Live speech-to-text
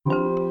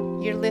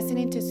You're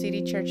listening to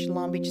City Church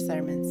Long Beach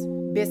Sermons.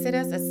 Visit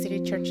us at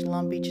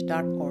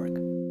citychurchlongbeach.org.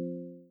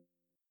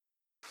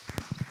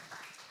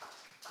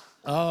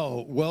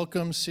 Oh,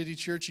 welcome, City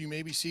Church. You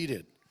may be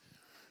seated.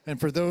 And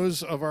for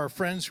those of our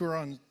friends who are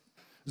on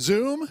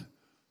Zoom,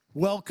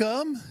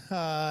 welcome.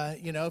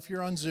 If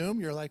you're on Zoom,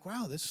 you're like,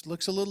 wow, this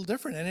looks a little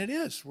different. And it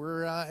is.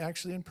 We're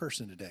actually in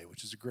person today,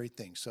 which is a great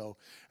thing. So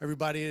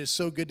everybody, it is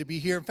so good to be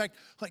here. In fact,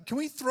 can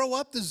we throw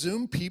up the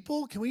Zoom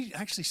people? Can we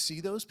actually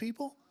see those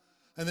people?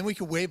 And then we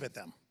can wave at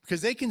them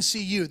because they can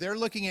see you. They're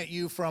looking at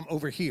you from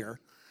over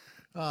here.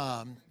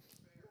 Yeah,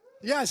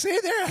 see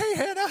there? Hey,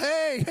 Hannah.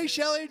 Hey,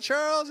 Shelly,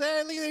 Charles.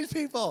 Hey, look at these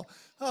people.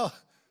 Oh,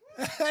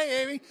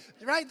 hey, Amy.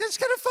 Right? That's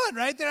kind of fun,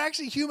 right? There are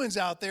actually humans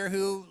out there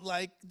who,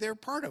 they're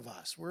part of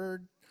us.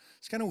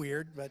 It's kind of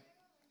weird, but,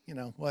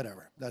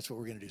 whatever. That's what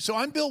we're going to do. So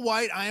I'm Bill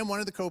White. I am one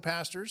of the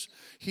co-pastors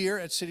here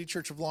at City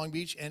Church of Long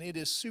Beach, and it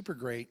is super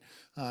great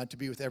to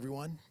be with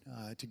everyone,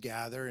 to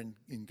gather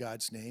in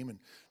God's name and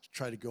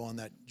try to go on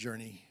that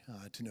journey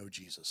to know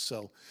Jesus.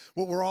 So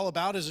what we're all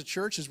about as a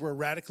church is we're a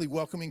radically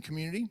welcoming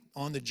community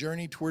on the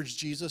journey towards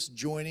Jesus,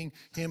 joining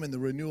him in the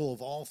renewal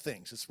of all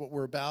things. That's what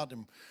we're about,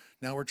 and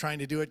now we're trying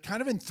to do it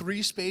kind of in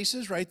three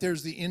spaces, right?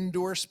 There's the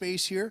indoor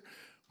space here.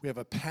 We have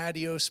a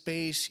patio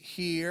space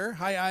here.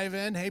 Hi,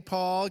 Ivan. Hey,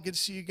 Paul. Good to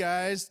see you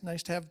guys.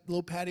 Nice to have a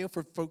little patio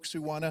for folks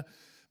who want to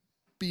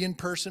be in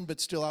person but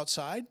still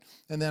outside,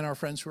 and then our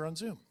friends who are on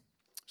Zoom.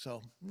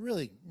 So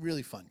really,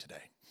 really fun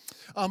today.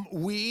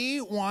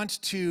 We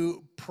want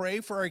to pray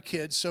for our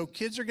kids. So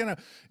kids are going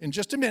to, in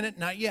just a minute,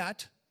 not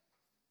yet,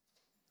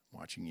 I'm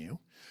watching you.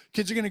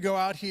 Kids are going to go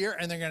out here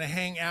and they're going to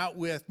hang out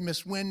with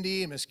Miss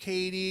Wendy, Miss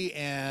Katie,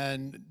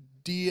 and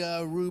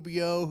Dia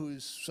Rubio,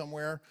 who's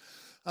somewhere,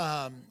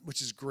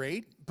 which is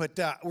great. But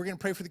we're going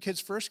to pray for the kids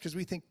first because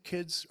we think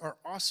kids are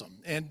awesome.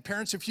 And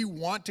parents, if you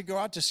want to go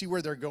out to see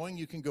where they're going,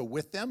 you can go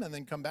with them and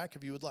then come back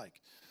if you would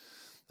like.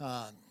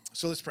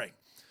 So let's pray.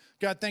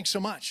 God, thanks so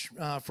much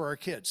for our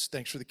kids.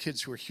 Thanks for the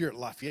kids who are here at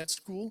Lafayette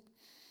School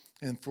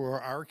and for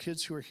our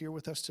kids who are here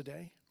with us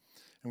today.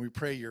 And we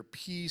pray your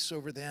peace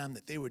over them,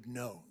 that they would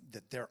know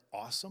that they're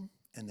awesome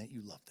and that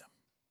you love them.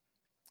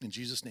 In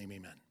Jesus' name,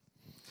 amen.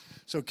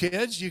 So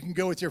kids, you can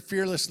go with your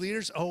fearless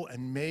leaders. Oh,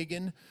 and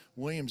Megan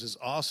Williams is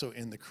also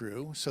in the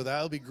crew, so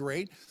that'll be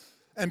great.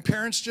 And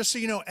parents, just so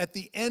you know, at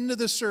the end of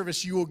the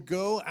service, you will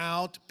go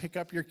out, pick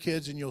up your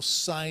kids, and you'll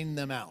sign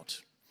them out.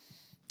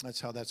 That's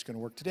how that's going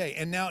to work today.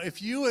 And now,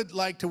 if you would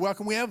like to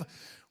welcome, we have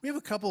a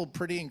couple of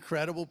pretty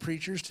incredible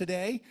preachers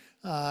today.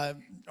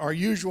 Our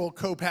usual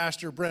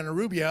co-pastor, Brenna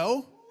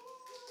Rubio,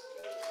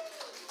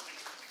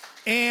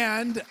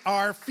 and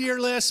our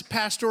fearless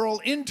pastoral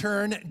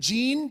intern,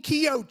 Jean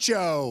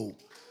Chiocho.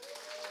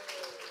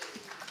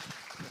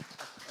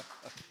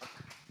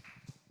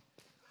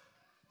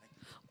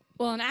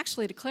 Well, and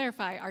actually, to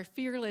clarify, our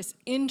fearless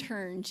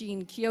intern,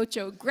 Jean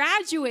Chiocho,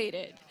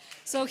 graduated.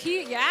 So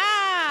he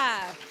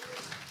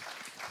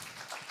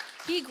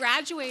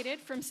graduated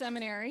from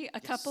seminary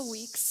a couple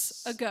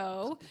weeks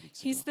ago.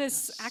 He's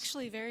this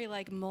actually very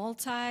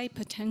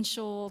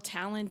multi-potential,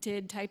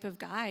 talented type of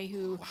guy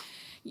who,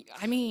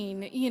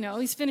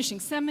 he's finishing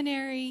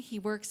seminary, he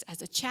works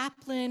as a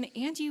chaplain,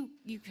 and you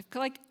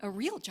have a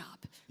real job,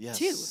 too.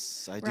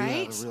 Yes, I do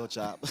right? have a real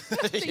job.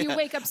 So you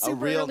wake up super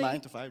early. A real early.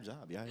 9-to-5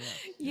 job,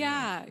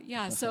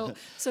 yeah. So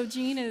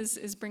Gene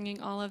is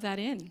bringing all of that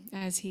in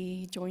as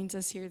he joins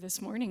us here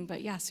this morning.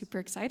 But yeah, super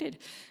excited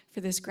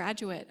for this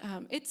graduate.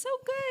 It's so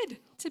good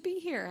to be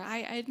here. I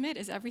admit,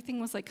 as everything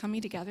was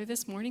coming together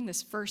this morning,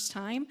 this first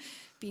time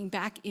being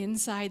back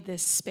inside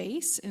this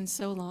space in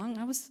so long,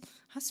 I was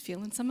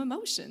feeling some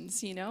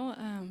emotions,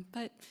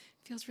 but it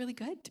feels really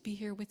good to be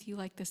here with you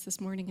like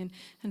this morning.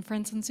 And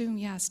friends on Zoom,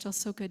 still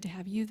so good to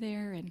have you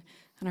there and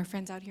our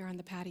friends out here on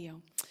the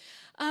patio.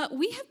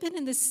 We have been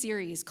in this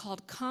series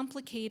called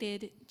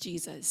Complicated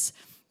Jesus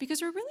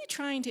because we're really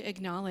trying to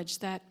acknowledge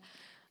that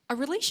a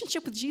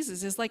relationship with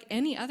Jesus is like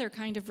any other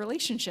kind of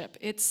relationship.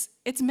 It's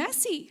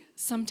messy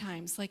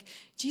sometimes.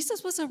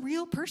 Jesus was a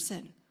real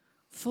person,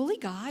 fully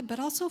God, but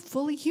also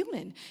fully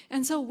human.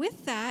 And so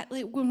with that,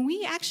 when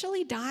we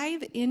actually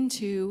dive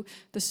into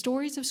the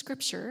stories of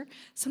Scripture,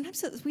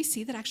 sometimes we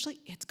see that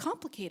actually it's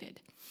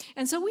complicated.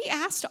 And so we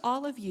asked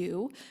all of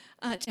you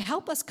to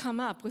help us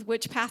come up with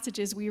which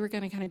passages we were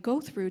going to kind of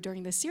go through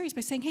during this series by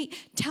saying, hey,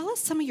 tell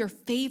us some of your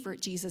favorite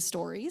Jesus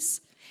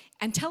stories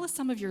and tell us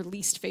some of your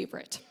least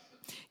favorite.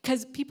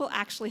 Because people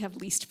actually have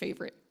least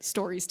favorite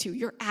stories too.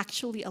 You're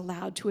actually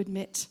allowed to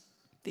admit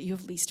that you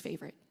have least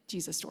favorite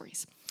Jesus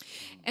stories.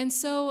 And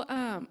so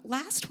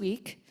last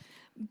week,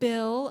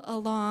 Bill,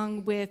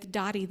 along with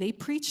Dottie, they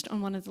preached on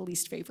one of the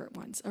least favorite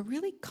ones, a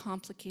really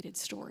complicated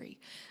story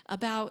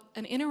about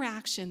an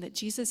interaction that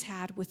Jesus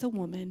had with a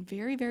woman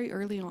very, very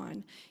early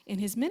on in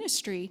his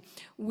ministry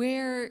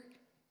where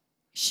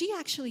she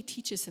actually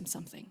teaches him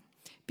something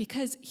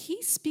because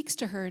he speaks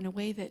to her in a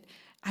way that,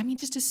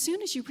 just as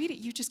soon as you read it,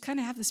 you just kind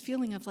of have this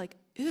feeling of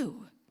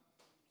ooh,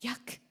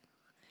 yuck,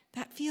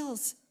 that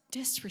feels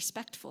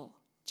disrespectful,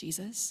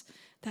 Jesus.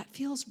 That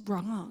feels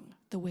wrong,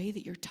 the way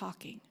that you're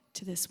talking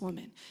to this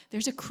woman.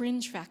 There's a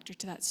cringe factor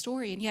to that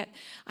story, and yet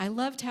I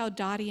loved how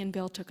Dottie and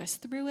Bill took us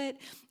through it,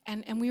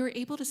 and we were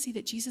able to see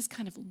that Jesus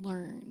kind of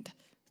learned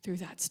through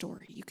that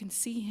story. You can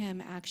see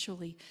him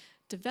actually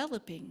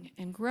developing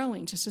and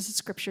growing, just as the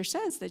scripture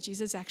says that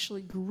Jesus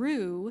actually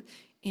grew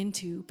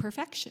into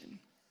perfection.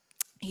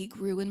 He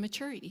grew in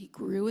maturity. He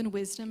grew in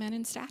wisdom and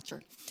in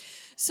stature.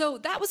 So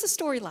that was the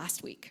story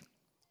last week.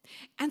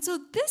 And so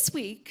this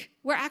week,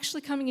 we're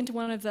actually coming into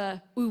one of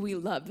the, ooh, we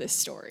love this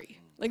story.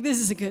 Like, this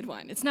is a good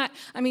one. It's not,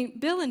 I mean,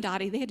 Bill and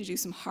Dottie, they had to do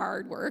some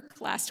hard work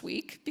last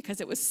week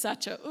because it was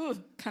such a, ooh,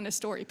 kind of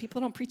story.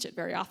 People don't preach it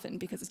very often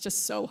because it's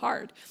just so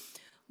hard.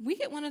 We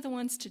get one of the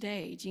ones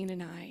today, Jean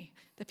and I,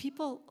 that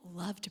people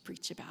love to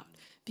preach about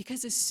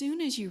because as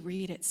soon as you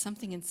read it,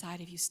 something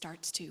inside of you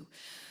starts to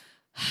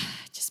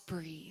just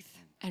breathe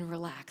and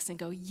relax and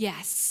go,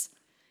 yes,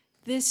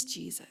 this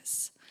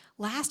Jesus.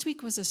 Last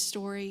week was a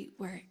story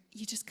where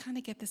you just kind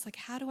of get this, like,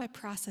 how do I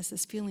process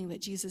this feeling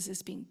that Jesus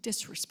is being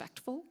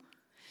disrespectful?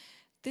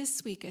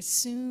 This week, as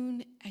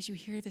soon as you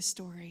hear this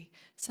story,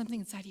 something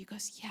inside of you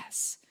goes,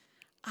 yes,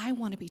 I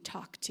want to be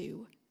talked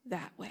to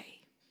that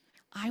way.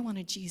 I want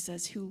a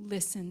Jesus who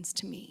listens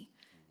to me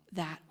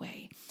that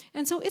way.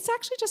 And so it's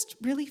actually just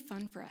really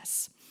fun for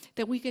us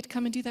that we get to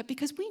come and do that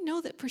because we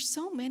know that for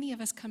so many of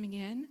us coming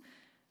in,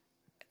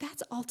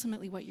 that's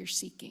ultimately what you're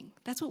seeking.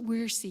 That's what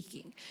we're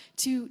seeking,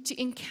 to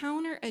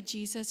encounter a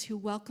Jesus who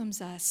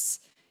welcomes us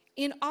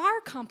in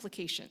our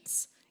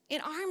complications,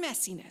 in our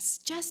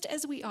messiness, just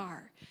as we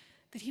are,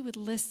 that he would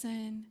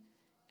listen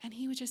and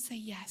he would just say,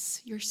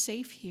 yes, you're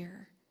safe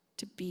here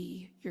to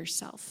be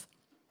yourself.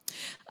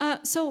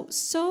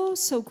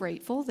 So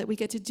grateful that we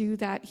get to do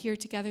that here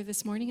together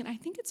this morning. And I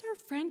think it's our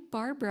friend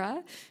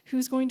Barbara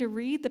who's going to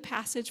read the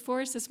passage for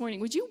us this morning.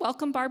 Would you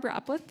welcome Barbara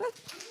up with us?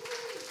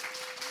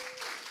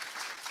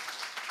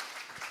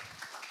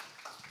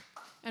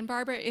 And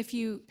Barbara, if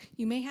you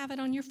may have it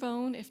on your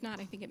phone. If not,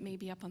 I think it may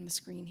be up on the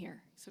screen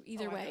here. So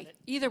either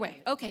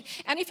way. Okay.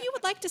 And if you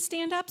would like to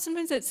stand up,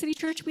 sometimes at City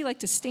Church, we like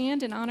to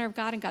stand in honor of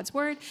God and God's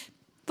word.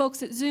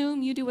 Folks at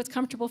Zoom, you do what's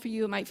comfortable for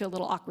you. It might feel a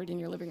little awkward in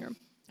your living room.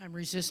 I'm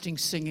resisting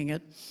singing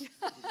it.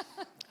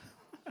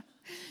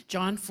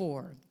 John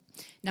 4.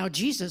 Now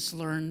Jesus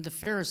learned the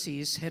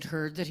Pharisees had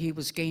heard that he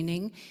was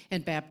gaining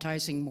and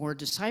baptizing more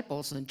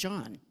disciples than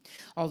John,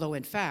 although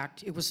in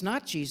fact it was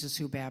not Jesus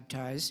who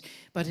baptized,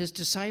 but his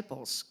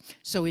disciples.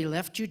 So he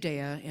left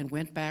Judea and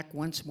went back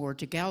once more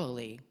to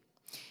Galilee.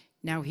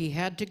 Now he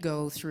had to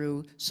go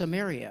through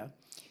Samaria.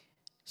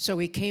 So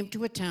he came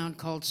to a town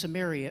called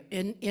Samaria,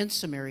 in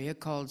Samaria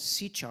called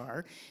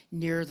Sychar,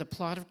 near the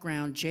plot of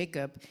ground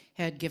Jacob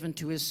had given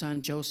to his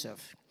son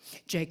Joseph.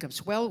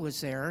 Jacob's well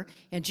was there,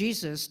 and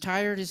Jesus,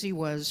 tired as he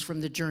was from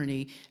the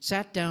journey,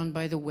 sat down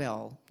by the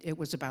well. It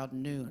was about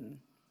noon.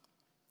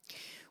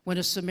 When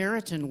a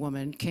Samaritan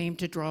woman came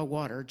to draw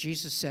water,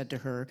 Jesus said to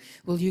her,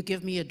 "Will you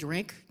give me a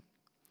drink?"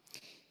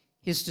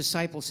 His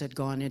disciples had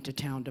gone into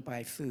town to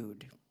buy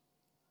food.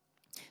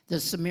 The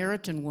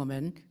Samaritan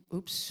woman,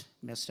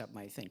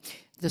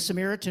 The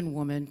Samaritan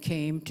woman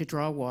came to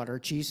draw water.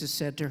 Jesus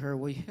said to her,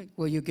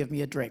 will you give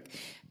me a drink?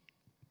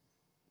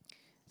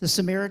 The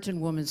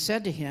Samaritan woman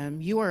said to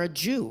him, "You are a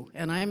Jew,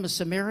 and I am a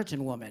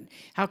Samaritan woman.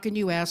 How can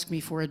you ask me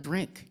for a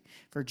drink?"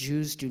 For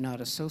Jews do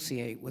not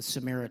associate with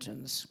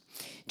Samaritans.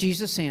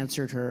 Jesus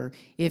answered her,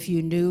 "If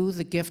you knew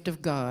the gift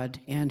of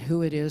God and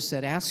who it is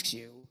that asks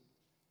you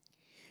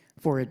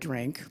for a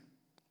drink,"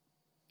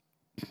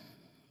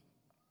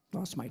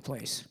 lost my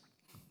place.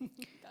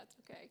 That's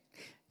okay.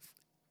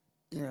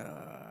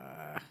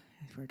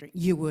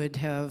 You would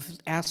have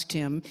asked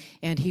him,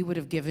 and he would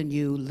have given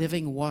you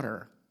living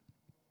water.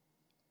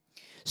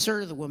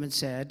 "Sir," the woman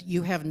said,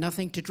 "you have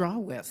nothing to draw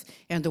with,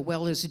 and the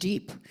well is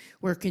deep.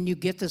 Where can you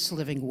get this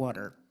living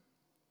water?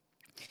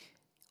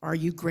 Are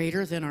you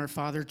greater than our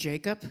father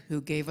Jacob, who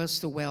gave us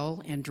the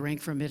well and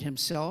drank from it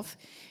himself,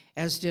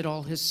 as did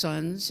all his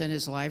sons and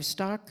his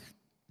livestock?"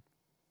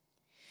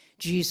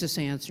 Jesus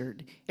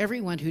answered,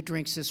 "Everyone who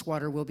drinks this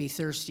water will be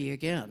thirsty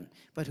again,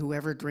 but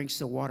whoever drinks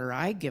the water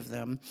I give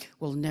them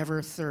will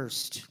never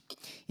thirst.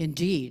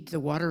 Indeed, the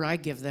water I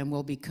give them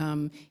will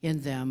become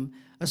in them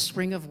a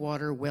spring of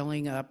water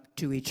welling up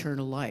to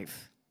eternal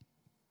life."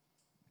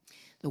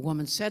 The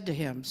woman said to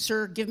him,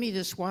 "Sir, give me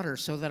this water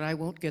so that I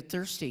won't get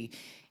thirsty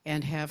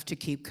and have to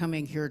keep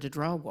coming here to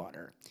draw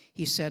water."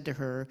 He said to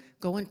her,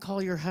 "Go and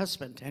call your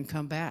husband and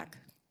come back."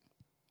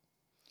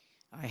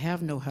 "I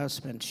have no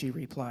husband," she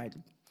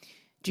replied.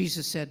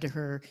 Jesus said to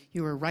her,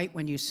 "You are right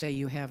when you say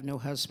you have no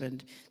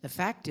husband. The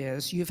fact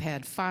is, you've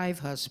had 5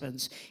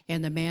 husbands,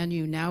 and the man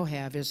you now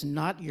have is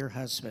not your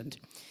husband.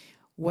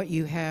 What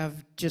you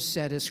have just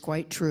said is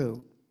quite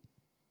true."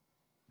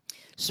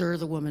 "Sir,"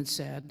 the woman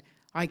said,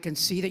 "I can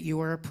see that you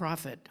are a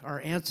prophet.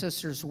 Our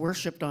ancestors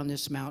worshipped on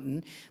this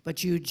mountain,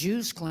 but you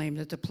Jews claim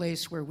that the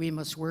place where we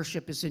must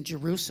worship is in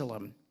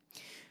Jerusalem."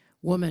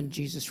 "Woman,"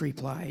 Jesus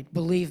replied,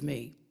 "believe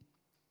me,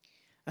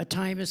 a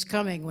time is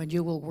coming when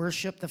you will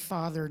worship the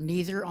Father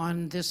neither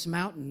on this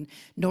mountain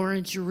nor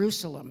in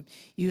Jerusalem.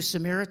 You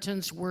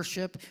Samaritans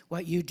worship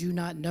what you do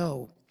not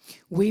know.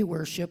 We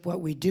worship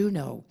what we do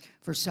know,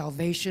 for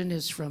salvation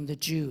is from the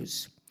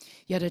Jews.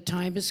 Yet a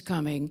time is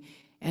coming,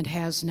 and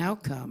has now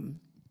come,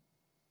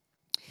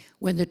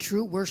 when the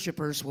true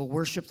worshipers will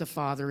worship the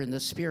Father in the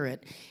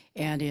Spirit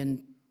and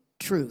in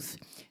truth,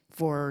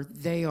 for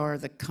they are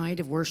the kind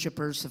of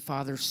worshipers the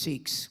Father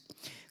seeks.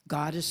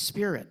 God is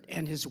spirit,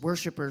 and his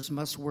worshipers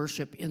must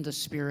worship in the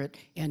Spirit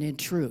and in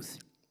truth.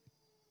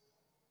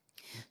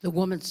 The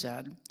woman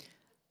said,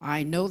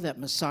 I know that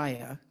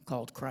Messiah,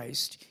 called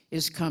Christ,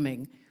 is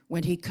coming.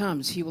 When he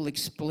comes, he will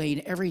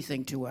explain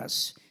everything to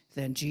us.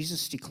 Then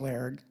Jesus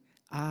declared,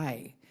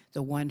 I,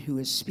 the one who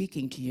is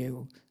speaking to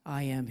you,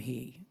 I am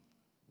he.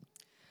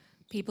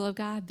 People of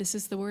God, this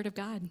is the word of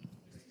God.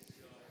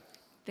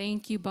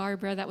 Thank you,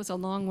 Barbara. That was a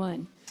long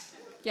one.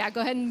 Yeah,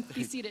 go ahead and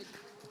be seated.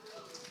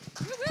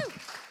 Woo-hoo.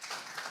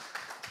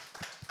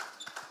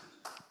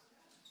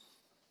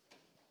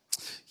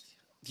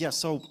 Yeah,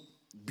 so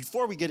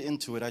before we get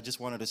into it, I just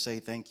wanted to say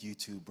thank you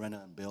to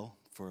Brenna and Bill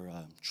for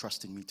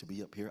trusting me to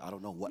be up here. I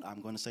don't know what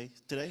I'm going to say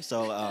today,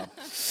 so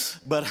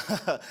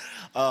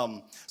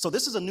so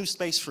this is a new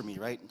space for me,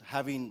 right?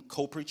 Having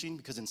co-preaching,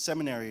 because in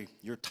seminary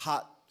you're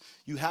taught,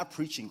 you have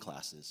preaching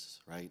classes,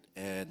 right?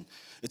 And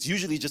it's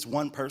usually just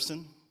one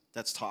person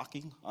that's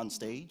talking on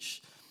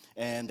stage,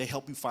 and they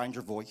help you find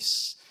your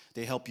voice.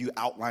 They help you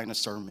outline a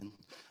sermon,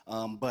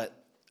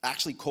 but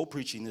actually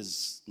co-preaching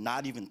is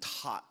not even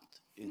taught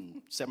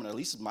in seminary. At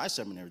least in my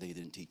seminary, they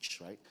didn't teach,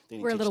 right? They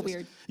didn't We're a teach little this.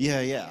 weird.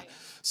 Yeah.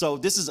 So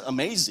this is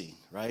amazing,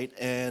 right?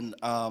 And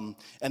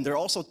they're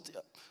also,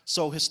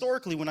 so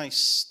historically, when I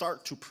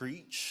start to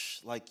preach,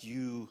 like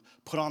you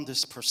put on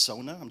this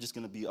persona, I'm just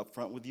going to be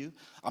upfront with you.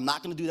 I'm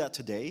not going to do that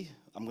today.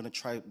 I'm going to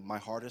try my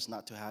hardest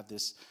not to have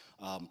this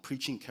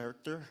preaching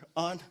character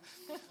on,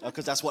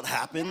 because that's what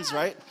happens,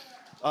 right?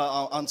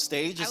 On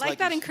stage. I It's like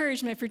that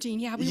encouragement for Gene.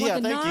 Yeah, we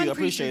want the thank you. I non-preacher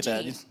appreciate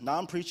Gene. that.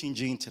 Non-preaching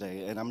Gene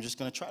today, and I'm just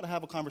going to try to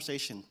have a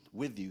conversation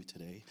with you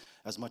today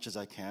as much as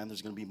I can.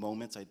 There's going to be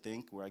moments, I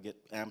think, where I get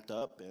amped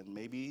up, and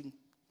maybe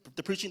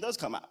the preaching does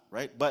come out,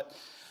 right? But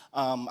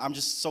I'm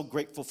just so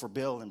grateful for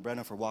Bill and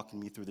Brenna for walking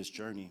me through this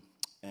journey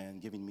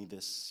and giving me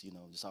this,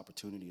 this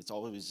opportunity. It's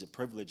always a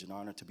privilege and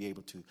honor to be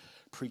able to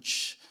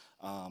preach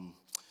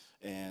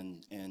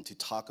and to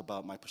talk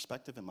about my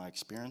perspective and my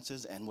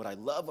experiences. And what I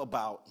love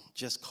about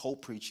just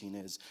co-preaching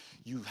is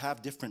you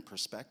have different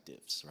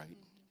perspectives, right?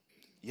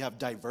 You have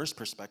diverse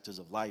perspectives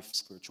of life,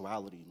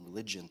 spirituality, and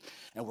religion,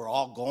 and we're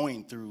all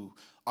going through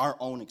our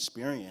own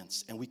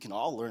experience, and we can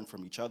all learn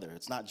from each other.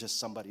 It's not just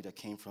somebody that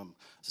came from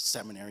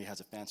seminary,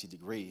 has a fancy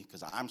degree,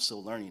 because I'm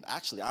still learning.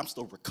 Actually, I'm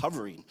still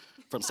recovering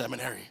from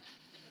seminary.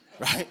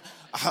 Right?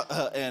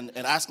 And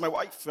ask my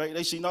wife,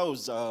 right? She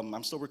knows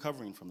I'm still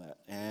recovering from that.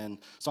 And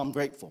so I'm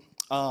grateful.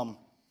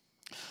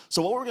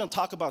 So what we're going to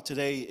talk about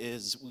today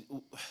is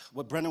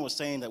what Brennan was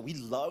saying, that we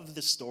love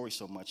this story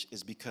so much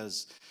is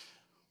because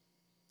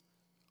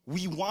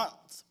we want,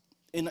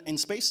 in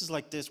spaces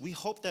like this, we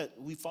hope that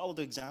we follow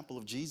the example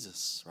of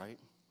Jesus, right?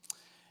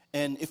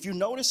 And if you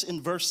notice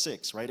in verse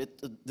 6, right,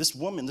 this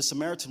woman, the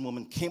Samaritan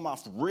woman, came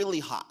off really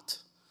hot,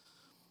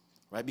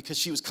 right? Because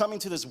she was coming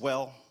to this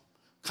well,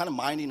 kind of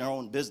minding her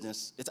own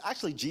business. It's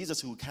actually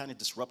Jesus who kind of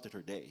disrupted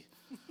her day,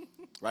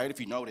 right, if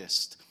you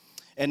noticed.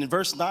 And in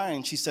verse 9,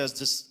 it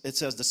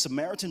says, the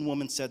Samaritan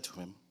woman said to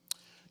him,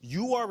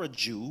 you are a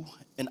Jew,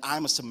 and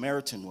I'm a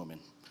Samaritan woman.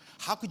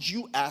 How could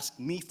you ask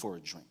me for a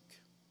drink?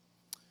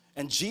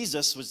 And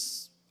Jesus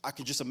was, I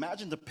could just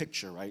imagine the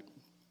picture, right?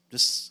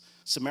 This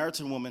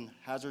Samaritan woman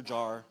has her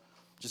jar,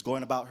 just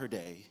going about her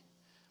day.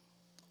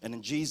 And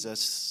then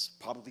Jesus,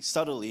 probably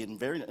subtly, in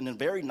a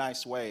very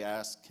nice way,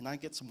 asked, can I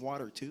get some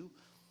water too?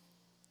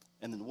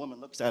 And then the woman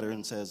looks at her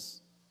and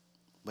says,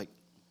 like,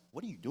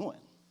 what are you doing?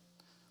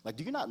 Like,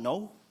 do you not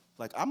know?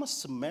 Like, I'm a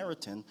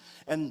Samaritan.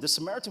 And the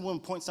Samaritan woman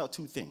points out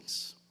two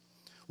things.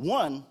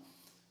 One,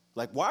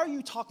 like, why are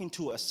you talking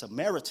to a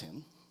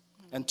Samaritan?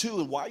 And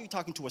two, why are you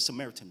talking to a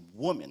Samaritan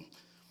woman?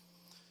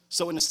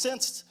 So in a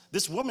sense,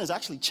 this woman is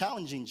actually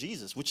challenging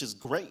Jesus, which is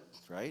great,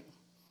 right?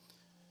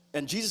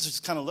 And Jesus is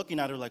kind of looking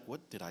at her like,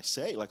 what did I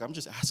say? Like, I'm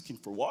just asking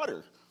for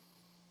water,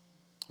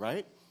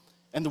 right?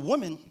 And the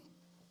woman,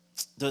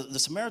 the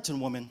Samaritan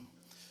woman,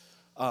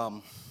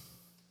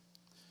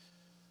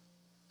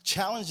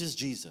 challenges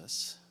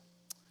Jesus,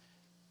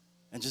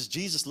 and just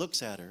Jesus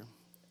looks at her,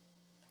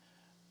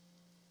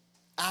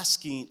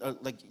 asking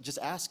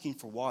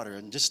for water.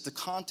 And just the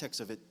context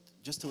of it,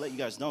 just to let you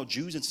guys know,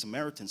 Jews and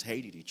Samaritans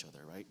hated each other,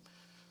 right?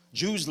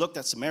 Jews looked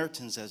at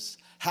Samaritans as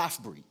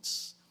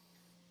half-breeds.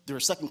 They were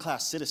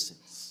second-class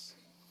citizens.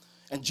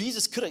 And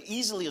Jesus could have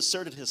easily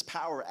asserted his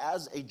power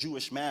as a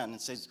Jewish man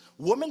and says,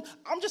 woman,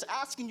 I'm just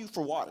asking you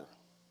for water.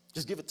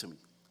 Just give it to me.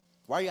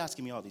 Why are you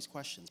asking me all these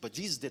questions? But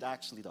Jesus did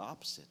actually the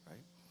opposite, right?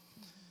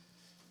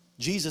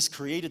 Jesus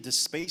created this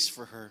space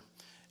for her.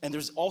 And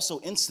there's also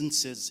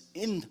instances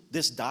in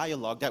this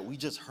dialogue that we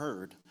just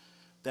heard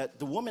that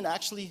the woman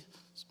actually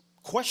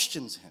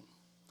questions him.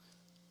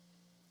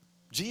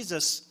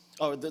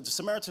 The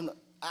Samaritan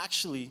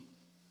actually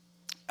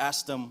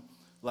asked him,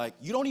 like,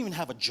 you don't even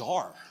have a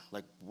jar.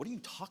 Like, what are you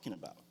talking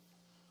about?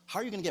 How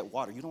are you going to get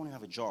water? You don't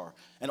have a jar.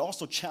 And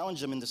also challenge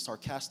them in this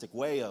sarcastic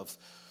way of,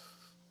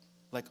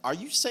 like, are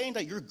you saying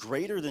that you're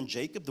greater than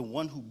Jacob, the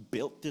one who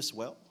built this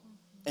well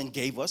and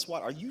gave us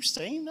water? Are you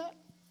saying that?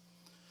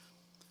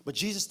 But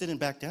Jesus didn't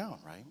back down,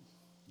 right?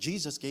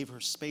 Jesus gave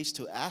her space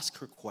to ask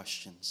her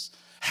questions,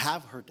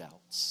 have her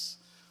doubts.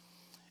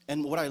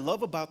 And what I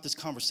love about this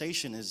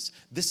conversation is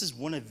this is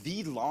one of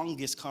the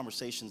longest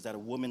conversations that a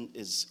woman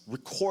is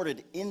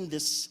recorded in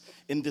this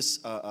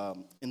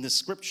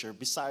scripture,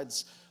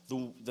 besides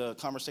the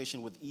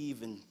conversation with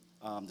Eve and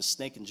the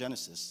snake in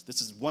Genesis.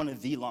 This is one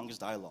of the longest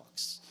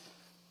dialogues.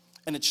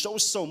 And it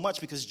shows so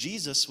much because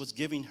Jesus was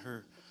giving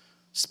her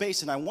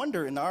space. And I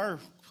wonder in our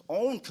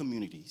own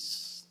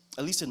communities,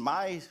 at least in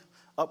my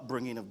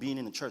upbringing of being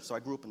in the church, so I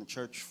grew up in the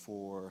church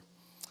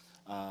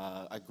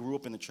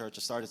I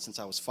started since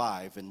I was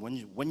 5. And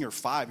when you're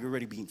 5, you're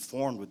already being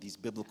formed with these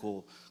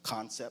biblical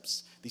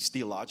concepts, these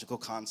theological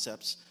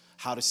concepts,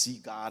 how to see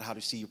God, how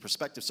to see your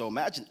perspective. So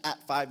imagine at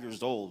 5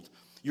 years old,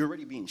 you're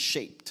already being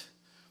shaped,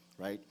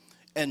 right?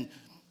 And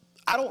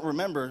I don't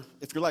remember,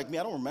 if you're like me,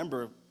 I don't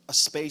remember a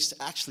space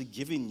actually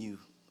giving you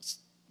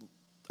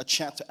a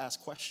chance to ask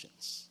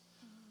questions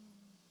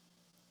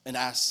and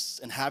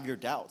have your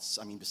doubts.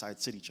 I mean,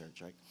 besides City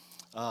Church, right?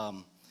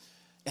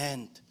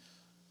 And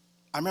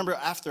I remember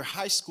after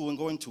high school and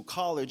going to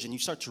college, and you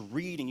start to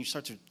read and you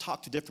start to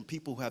talk to different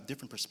people who have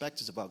different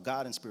perspectives about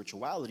God and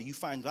spirituality, you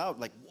find out,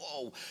 like,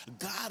 whoa,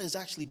 God is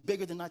actually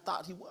bigger than I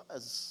thought he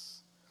was.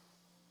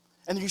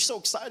 And you're so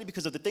excited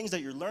because of the things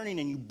that you're learning,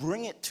 and you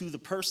bring it to the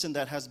person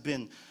that has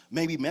been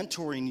maybe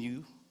mentoring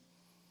you,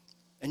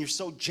 and you're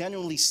so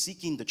genuinely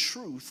seeking the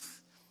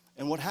truth.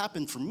 And what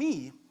happened for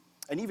me,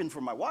 and even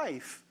for my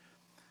wife,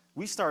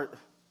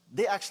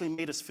 they actually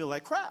made us feel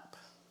like crap.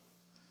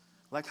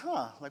 Like,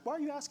 why are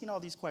you asking all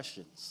these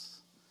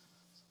questions?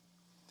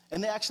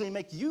 And they actually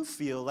make you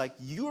feel like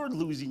you're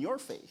losing your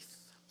faith,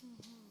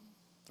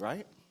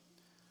 right?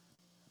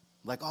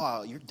 Like,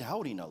 oh, you're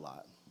doubting a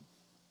lot.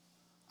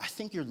 I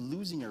think you're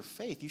losing your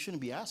faith. You shouldn't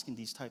be asking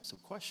these types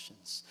of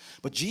questions.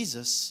 But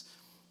Jesus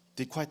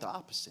did quite the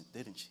opposite,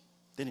 didn't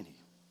he?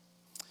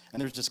 And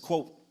there's this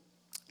quote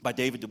by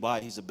David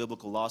Dubai. He's a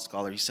biblical law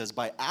scholar. He says,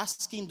 by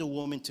asking the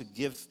woman to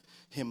give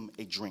him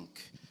a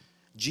drink,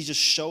 Jesus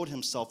showed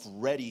himself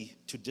ready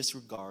to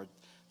disregard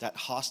that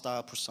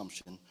hostile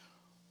presumption,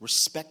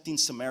 respecting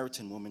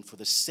Samaritan woman for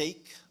the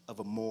sake of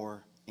a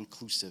more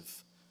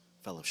inclusive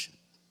fellowship.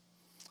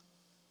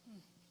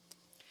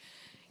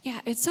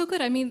 Yeah, it's so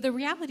good. I mean, the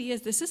reality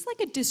is this is like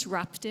a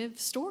disruptive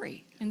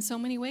story in so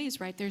many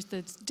ways, right? There's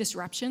the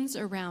disruptions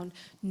around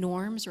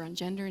norms, around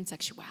gender and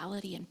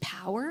sexuality and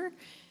power.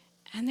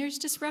 And there's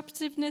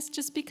disruptiveness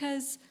just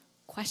because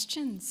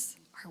questions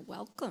are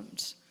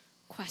welcomed.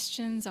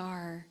 Questions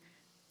are,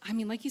 I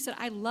mean, like you said,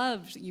 I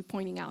loved you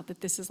pointing out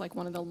that this is like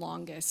one of the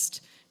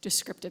longest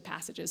descriptive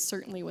passages,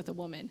 certainly with a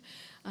woman,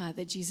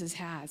 that Jesus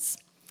has.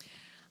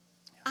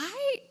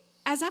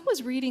 As I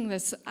was reading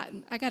this,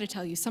 I got to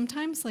tell you,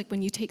 sometimes like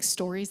when you take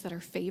stories that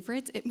are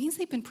favorites, it means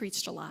they've been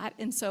preached a lot.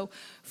 And so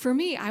for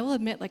me, I will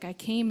admit, like I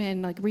came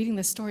in like reading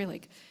this story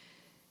like,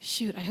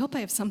 shoot, I hope I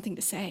have something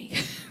to say,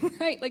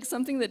 right? Like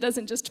something that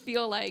doesn't just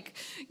feel like,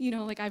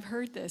 like I've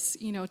heard this,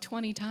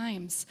 20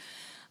 times.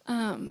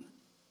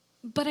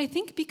 But I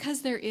think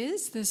because there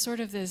is this sort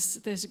of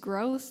this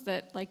growth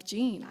that, like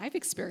Jean, I've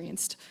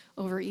experienced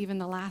over even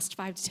the last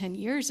 5 to 10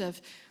 years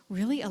of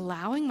really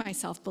allowing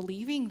myself,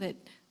 believing that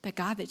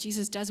God, that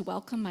Jesus does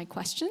welcome my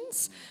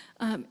questions.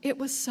 It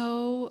was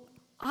so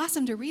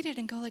awesome to read it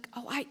and go like,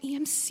 oh, I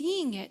am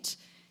seeing it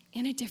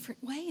in a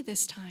different way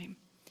this time.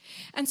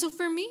 And so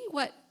for me,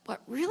 what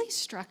really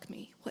struck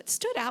me, what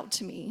stood out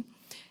to me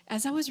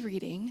as I was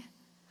reading,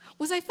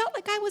 was I felt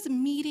like I was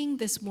meeting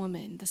this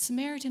woman, the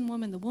Samaritan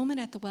woman, the woman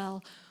at the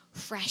well,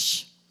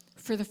 fresh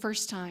for the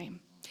first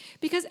time.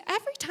 Because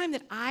every time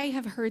that I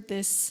have heard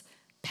this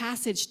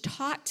passage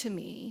taught to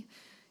me,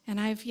 and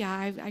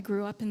I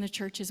grew up in the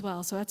church as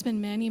well, so that's been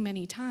many,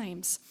 many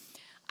times,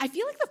 I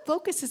feel like the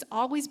focus has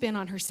always been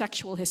on her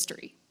sexual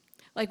history.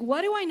 Like,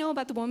 what do I know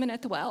about the woman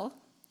at the well?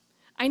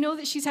 I know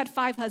that she's had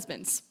 5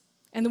 husbands,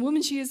 and the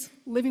woman she is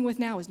living with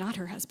now is not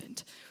her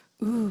husband.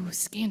 Ooh,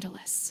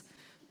 scandalous,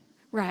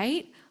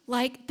 right?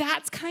 Like,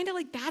 that's kind of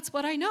like, that's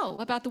what I know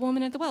about the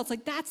woman at the well. It's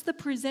like, that's the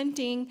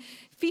presenting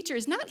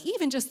features, not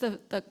even just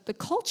the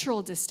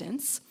cultural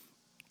distance,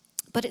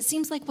 but it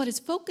seems like what is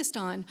focused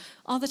on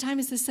all the time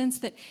is the sense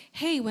that,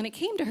 hey, when it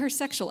came to her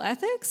sexual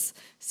ethics,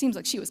 seems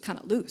like she was kind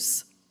of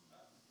loose,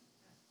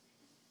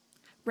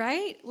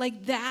 right?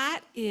 Like,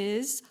 that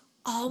is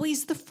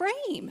always the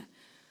frame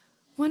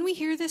when we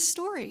hear this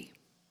story.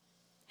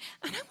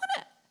 And I want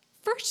to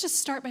first just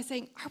start by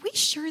saying, are we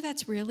sure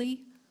that's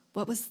really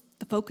what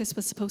the focus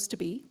was supposed to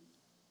be?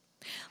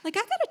 Like, I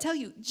got to tell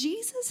you,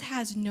 Jesus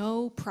has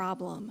no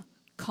problem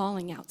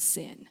calling out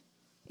sin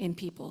in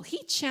people.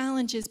 He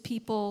challenges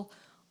people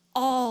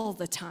all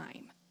the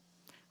time.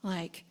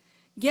 Like,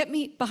 get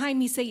me behind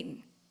me,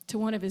 Satan, to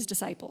one of his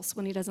disciples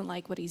when he doesn't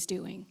like what he's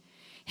doing.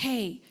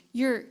 Hey,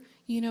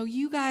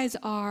 you guys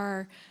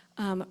are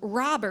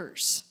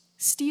robbers,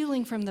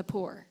 stealing from the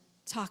poor.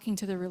 talking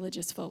to the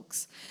religious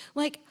folks.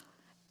 Like,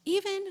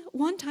 even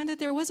one time that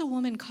there was a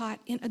woman caught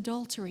in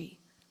adultery,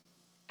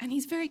 and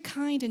he's very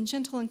kind and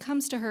gentle and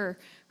comes to her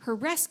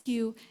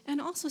rescue,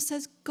 and also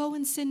says, go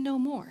and sin no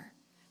more.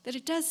 That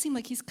it does seem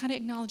like he's kind of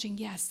acknowledging,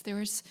 yes, there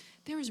is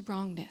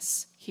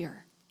wrongness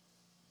here.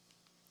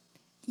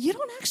 You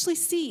don't actually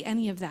see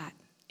any of that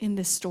in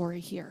this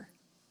story here.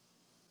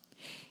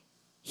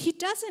 He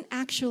doesn't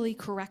actually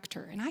correct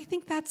her, and I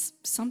think that's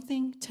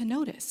something to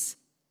notice.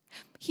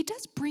 He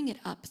does bring it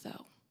up,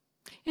 though.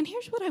 And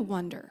here's what I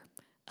wonder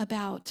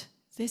about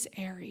this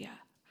area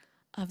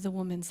of the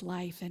woman's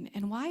life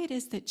and why it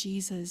is that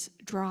Jesus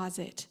draws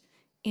it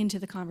into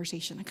the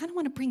conversation. I kind of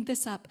want to bring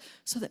this up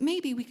so that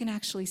maybe we can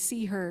actually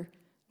see her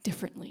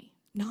differently,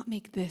 not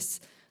make this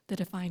the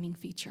defining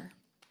feature.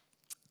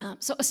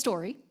 So a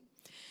story.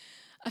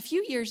 A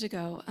few years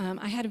ago,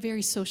 I had a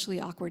very socially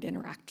awkward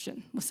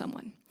interaction with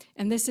someone.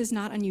 And this is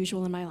not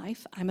unusual in my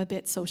life. I'm a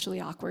bit socially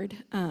awkward.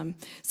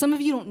 Some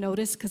of you don't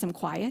notice because I'm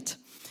quiet.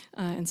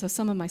 And so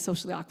some of my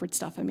socially awkward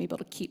stuff I'm able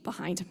to keep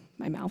behind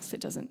my mouth. It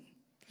doesn't,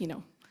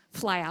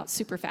 fly out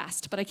super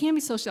fast. But I can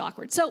be socially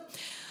awkward. So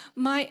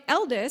my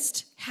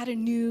eldest had a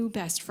new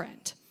best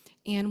friend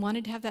and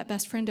wanted to have that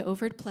best friend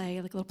over to play,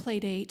 like a little play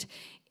date.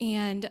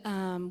 And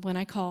when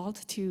I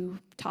called to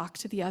talk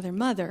to the other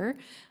mother,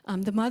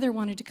 the mother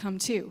wanted to come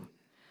too.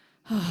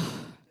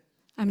 Oh,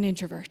 I'm an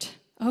introvert.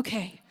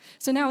 Okay,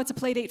 so now it's a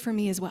play date for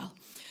me as well.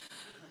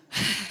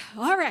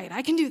 All right,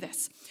 I can do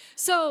this.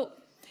 So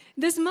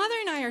this mother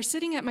and I are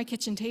sitting at my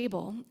kitchen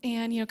table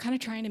and, kind of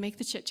trying to make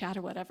the chit chat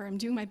or whatever. I'm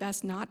doing my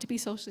best not to be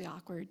socially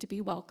awkward, to be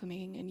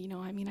welcoming. And,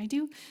 I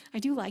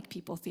do like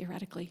people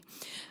theoretically.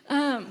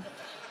 And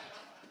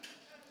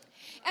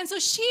so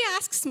she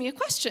asks me a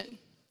question.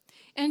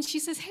 And she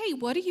says, hey,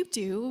 what do you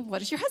do? What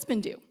does your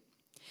husband do?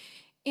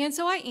 And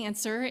so I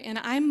answer, and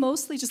I'm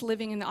mostly just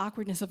living in the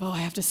awkwardness of, I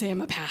have to say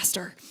I'm a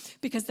pastor,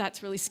 because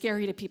that's really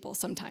scary to people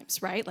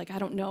sometimes, right? Like, I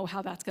don't know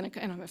how that's going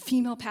to, and I'm a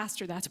female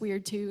pastor, that's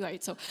weird too,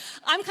 right? So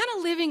I'm kind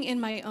of living in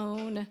my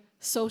own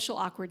social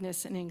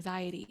awkwardness and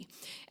anxiety.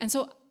 And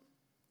so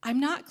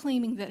I'm not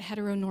claiming that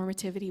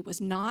heteronormativity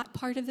was not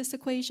part of this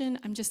equation.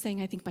 I'm just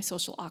saying I think my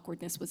social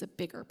awkwardness was a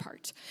bigger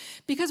part.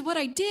 Because what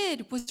I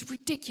did was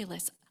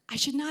ridiculous. I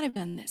should not have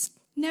done this.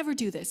 Never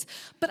do this.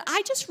 But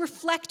I just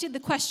reflected the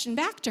question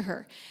back to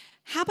her.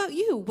 How about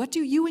you? What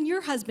do you and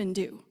your husband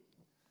do?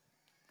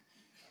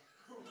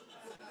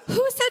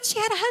 Who said she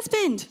had a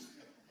husband?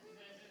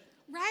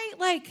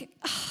 Right?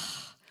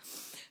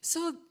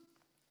 So,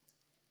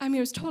 it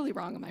was totally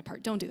wrong on my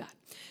part. Don't do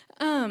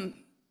that.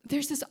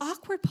 There's this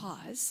awkward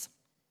pause.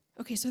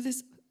 Okay, so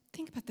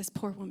think about this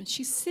poor woman.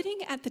 She's sitting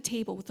at the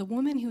table with a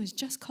woman who has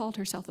just called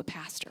herself a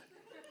pastor.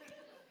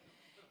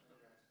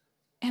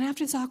 And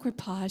after this awkward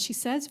pause, she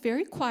says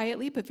very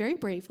quietly but very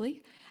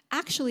bravely,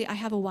 actually, I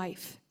have a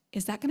wife.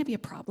 Is that going to be a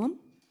problem?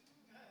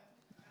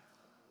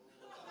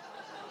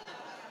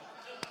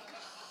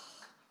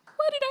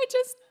 What did I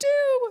just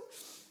do?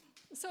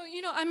 So,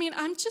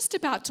 I'm just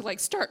about to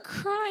start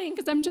crying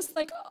because I'm just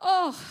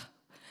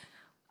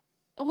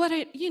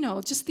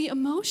just the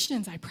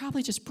emotions I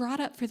probably just brought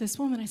up for this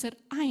woman. I said,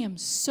 I am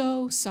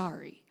so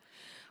sorry,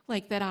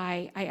 that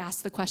I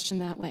asked the question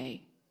that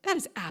way. That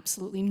is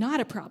absolutely not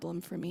a problem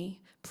for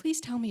me.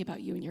 Please tell me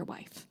about you and your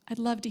wife. I'd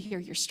love to hear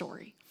your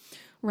story,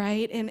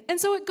 right? And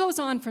so it goes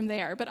on from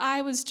there, but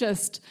I was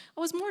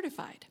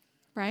mortified,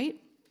 right?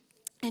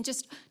 And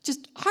just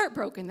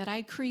heartbroken that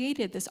I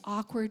created this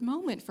awkward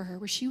moment for her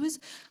where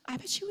I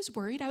bet she was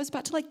worried I was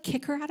about to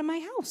kick her out of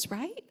my house,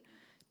 right?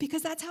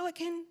 Because that's how it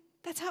can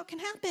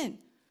happen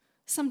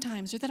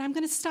sometimes, or that I'm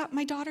going to stop,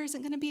 my daughter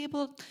isn't going to be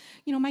able,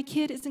 my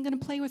kid isn't going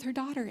to play with her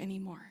daughter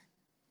anymore.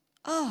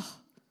 Oh.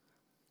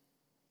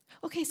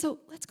 Okay, so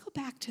let's go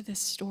back to this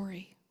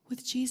story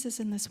with Jesus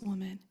and this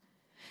woman.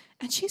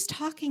 And she's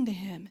talking to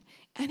him,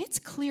 and it's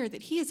clear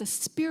that he is a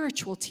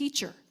spiritual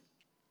teacher.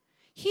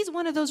 He's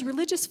one of those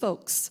religious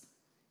folks.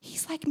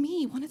 He's like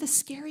me, one of the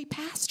scary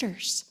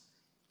pastors.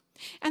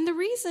 And the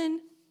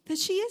reason that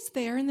she is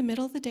there in the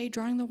middle of the day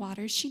drawing the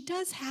waters, she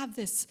does have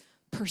this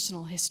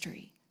personal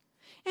history.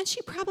 And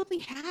she probably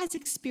has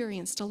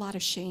experienced a lot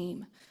of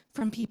shame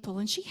from people,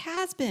 and she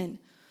has been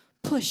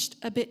pushed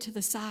a bit to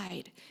the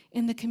side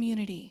in the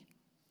community.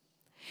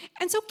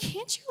 And so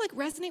can't you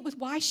resonate with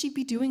why she'd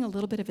be doing a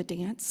little bit of a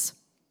dance?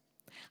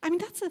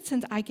 That's the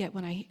sense I get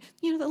when a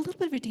little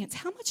bit of a dance.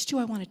 How much do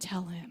I want to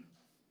tell him?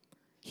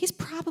 He's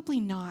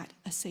probably not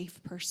a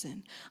safe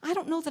person. I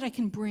don't know that I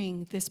can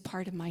bring this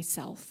part of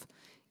myself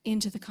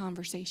into the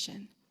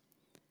conversation.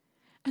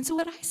 And so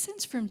what I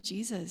sense from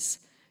Jesus,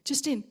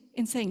 just in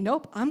saying,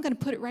 nope, I'm going to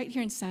put it right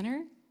here in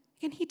center,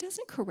 and he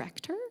doesn't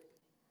correct her,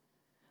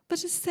 but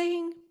just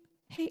saying,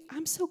 hey,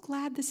 I'm so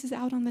glad this is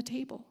out on the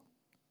table.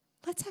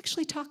 Let's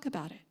actually talk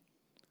about it.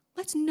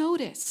 Let's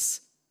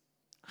notice.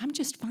 I'm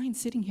just fine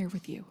sitting here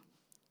with you.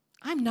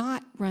 I'm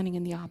not running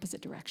in the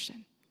opposite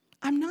direction.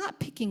 I'm not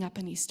picking up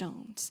any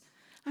stones.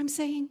 I'm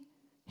saying,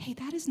 hey,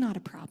 that is not a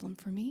problem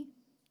for me.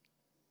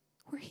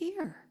 We're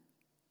here.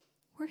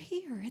 We're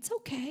here. It's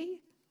okay.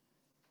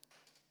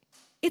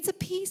 It's a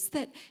peace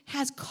that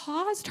has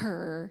caused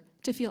her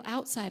to feel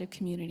outside of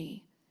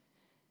community.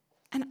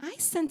 And I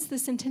sense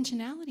this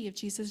intentionality of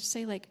Jesus to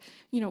say, like,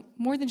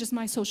 more than just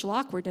my social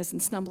awkwardness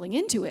and stumbling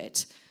into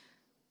it.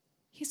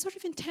 He's sort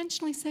of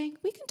intentionally saying,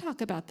 we can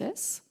talk about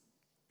this.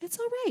 It's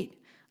all right.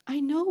 I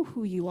know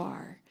who you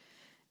are,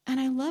 and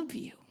I love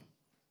you.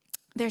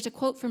 There's a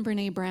quote from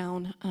Brene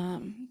Brown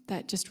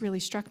that just really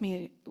struck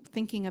me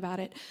thinking about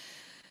it.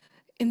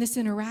 In this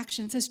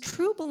interaction, it says,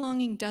 true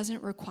belonging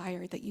doesn't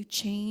require that you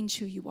change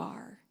who you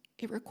are.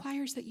 It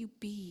requires that you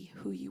be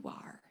who you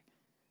are.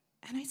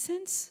 And I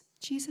sense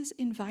Jesus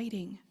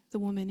inviting the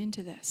woman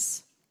into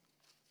this.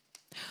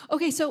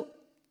 Okay, so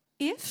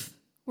if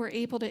we're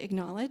able to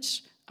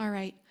acknowledge, all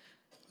right,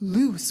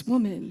 loose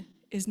woman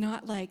is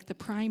not like the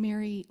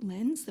primary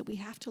lens that we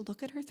have to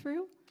look at her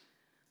through,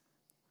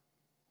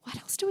 what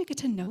else do we get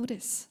to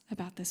notice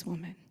about this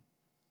woman?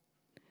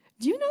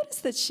 Do you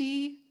notice that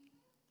she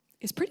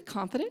is pretty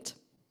confident?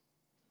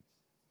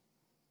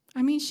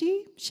 I mean,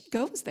 she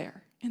goes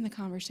there in the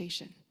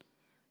conversation.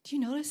 Do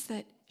you notice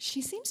that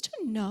she seems to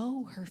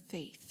know her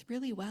faith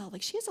really well?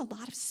 Like, she has a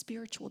lot of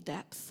spiritual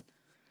depth.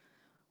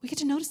 We get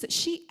to notice that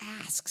she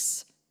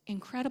asks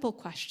incredible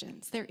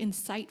questions. They're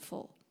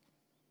insightful.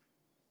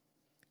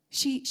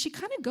 She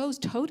kind of goes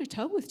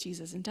toe-to-toe with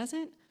Jesus and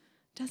doesn't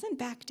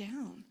back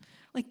down.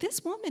 Like,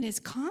 this woman is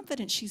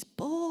confident. She's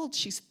bold.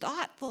 She's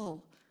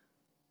thoughtful.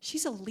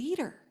 She's a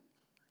leader.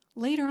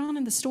 Later on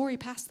in the story,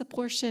 past the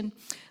portion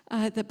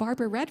that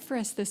Barbara read for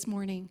us this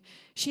morning,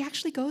 she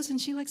actually goes and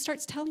she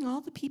starts telling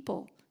all the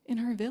people in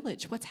her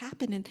village what's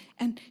happened.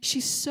 And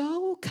she's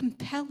so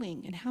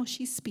compelling in how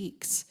she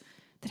speaks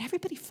that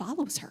everybody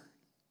follows her.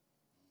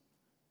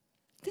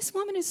 This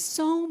woman is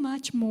so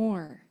much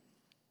more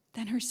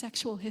than her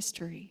sexual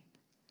history.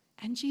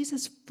 And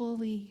Jesus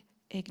fully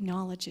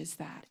acknowledges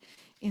that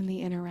in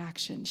the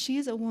interaction. She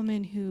is a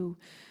woman who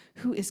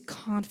is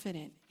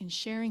confident in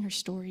sharing her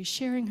story,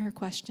 sharing her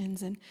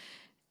questions, and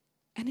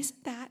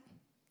isn't that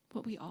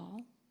what we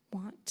all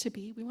want to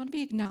be? We want to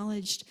be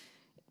acknowledged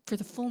for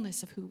the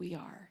fullness of who we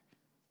are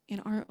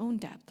in our own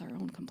depth, our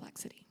own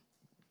complexity.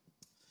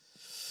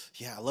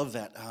 Yeah, I love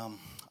that.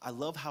 I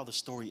love how the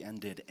story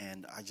ended,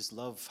 and I just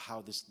love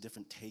how this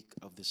different take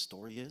of this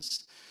story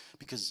is.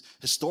 Because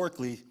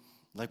historically,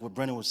 like what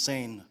Brennan was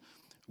saying,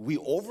 we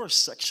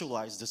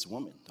over-sexualize this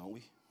woman, don't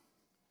we?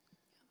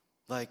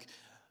 Like,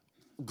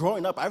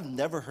 growing up, I've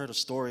never heard a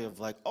story of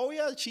like, oh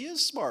yeah, she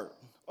is smart.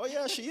 Oh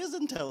yeah, she is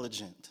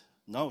intelligent.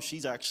 No,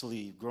 she's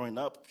actually, growing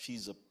up,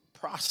 she's a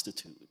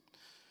prostitute.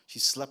 She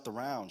slept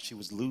around, she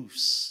was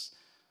loose.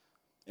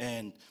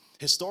 And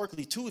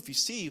historically too, if you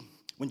see,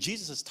 when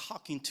Jesus is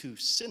talking to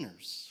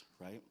sinners,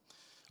 right,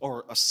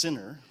 or a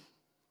sinner,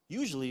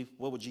 usually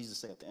what would Jesus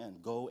say at the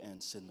end? Go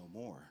and sin no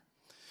more.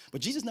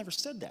 But Jesus never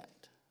said that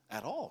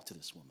at all to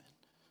this woman.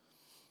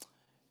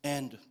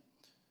 And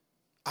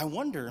I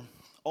wonder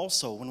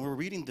also, when we're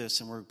reading this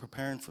and we're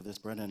preparing for this,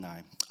 Brenda and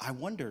I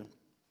wonder,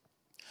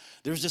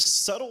 there's this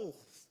subtle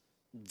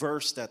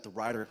verse that the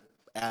writer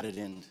added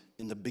in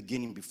the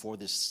beginning before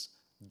this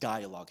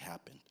dialogue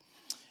happened.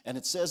 And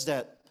it says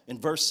that in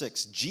verse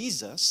 6,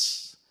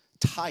 Jesus,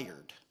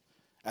 tired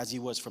as he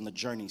was from the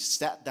journey,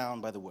 sat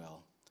down by the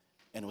well,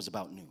 and it was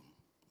about noon.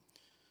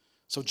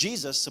 So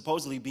Jesus,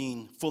 supposedly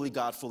being fully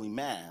God, fully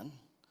man,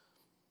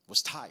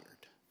 was tired.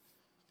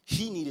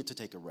 He needed to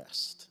take a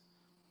rest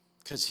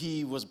because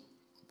he was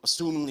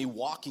assumingly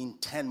walking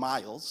 10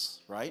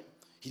 miles, right?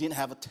 He didn't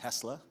have a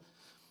Tesla,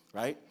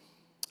 right?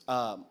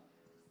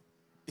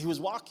 He was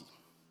walking.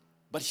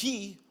 But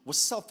he was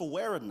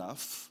self-aware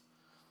enough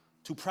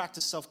to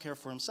practice self-care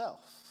for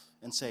himself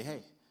and say,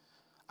 hey,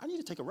 I need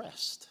to take a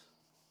rest.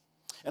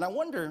 And I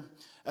wonder,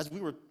 as we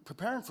were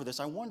preparing for this,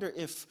 I wonder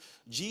if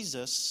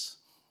Jesus,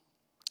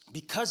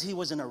 because he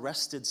was in a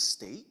rested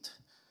state,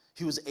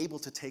 he was able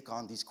to take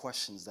on these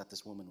questions that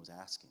this woman was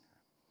asking her.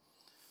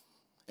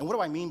 And what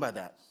do I mean by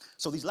that?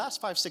 So these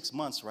last 5-6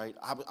 months, right,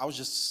 I was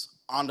just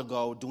on the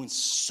go doing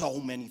so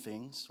many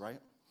things, right?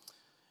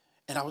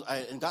 And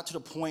I got to the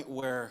point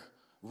where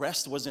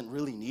rest wasn't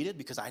really needed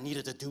because I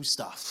needed to do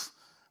stuff,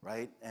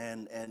 right?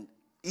 And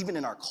even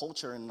in our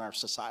culture and in our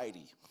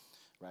society,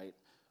 right,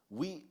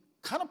 we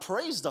kind of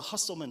praise the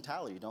hustle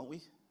mentality, don't we?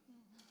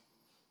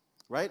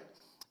 Right?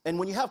 And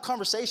when you have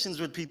conversations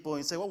with people and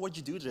you say, well, what'd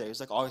you do today?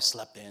 It's like, oh, I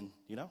slept in,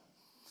 you know?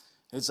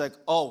 It's like,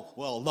 oh,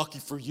 well, lucky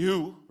for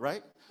you,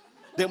 right?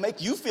 They'll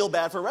make you feel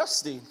bad for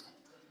resting,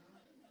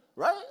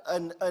 right?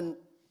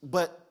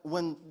 But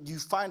when you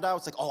find out,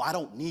 it's like, oh, I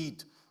don't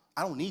need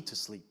to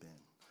sleep in.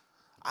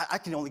 I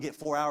can only get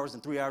 4 hours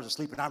and 3 hours of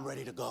sleep, and I'm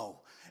ready to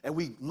go. And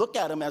we look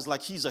at him as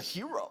like he's a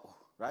hero,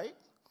 right?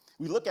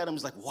 We look at him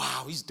as like,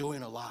 wow, he's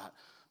doing a lot.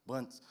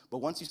 But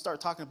once you start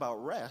talking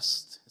about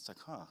rest, it's like,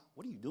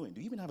 what are you doing?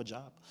 Do you even have a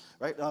job,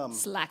 right?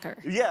 Slacker.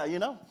 Yeah, you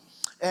know?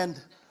 And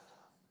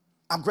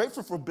I'm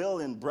grateful for Bill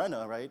and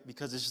Brenna, right?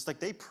 Because it's just like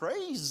they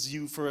praise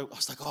you for, I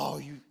was like,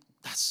 oh,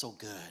 that's so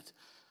good,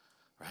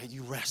 right?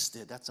 You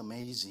rested, that's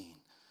amazing.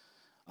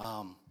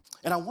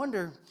 And I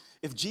wonder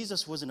if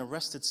Jesus was in a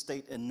rested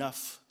state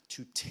enough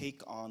to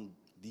take on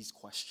these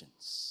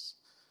questions,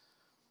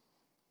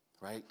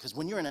 right? Because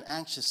when you're in an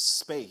anxious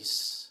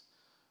space,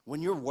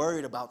 when you're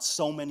worried about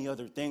so many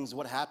other things,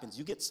 what happens?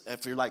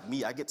 If you're like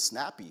me, I get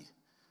snappy,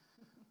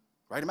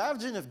 right?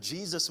 Imagine if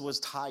Jesus was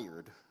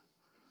tired,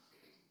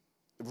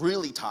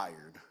 really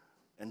tired,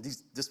 and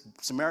this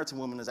Samaritan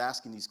woman is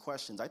asking these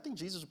questions. I think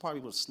Jesus would probably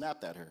would have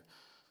snapped at her,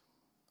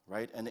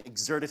 right? And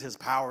exerted his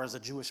power as a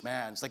Jewish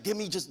man. It's like,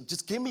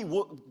 just give me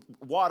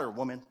water,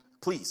 woman,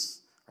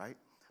 please, right?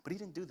 But he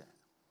didn't do that.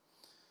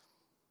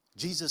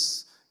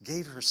 Jesus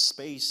gave her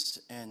space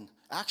and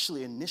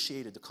actually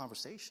initiated the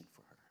conversation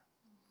for her.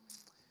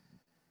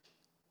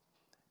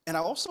 And I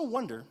also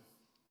wonder,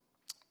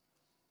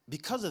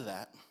 because of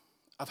that,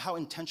 of how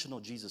intentional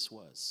Jesus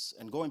was.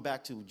 And going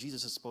back to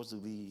Jesus is supposed to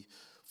be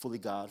fully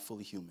God,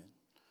 fully human.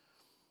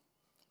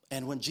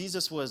 And when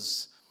Jesus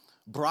was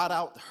brought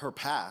out her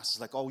past,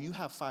 like, oh, you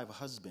have 5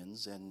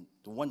 husbands, and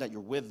the one that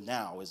you're with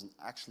now is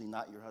actually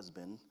not your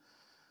husband,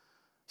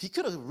 he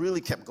could have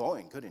really kept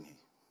going, couldn't he?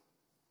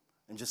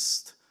 And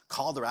just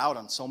called her out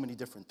on so many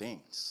different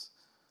things.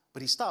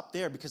 But he stopped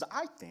there because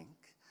I think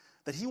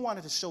that he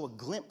wanted to show a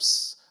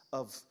glimpse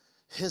of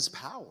his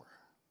power,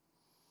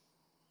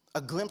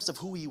 a glimpse of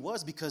who he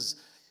was, because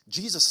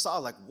Jesus saw,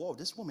 like, whoa,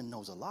 this woman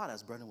knows a lot,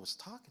 as Brendan was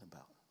talking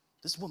about.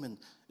 This woman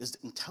is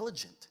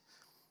intelligent.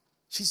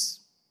 She's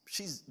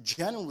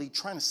genuinely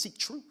trying to seek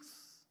truth.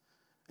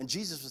 And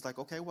Jesus was like,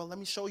 okay, well, let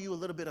me show you a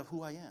little bit of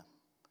who I am.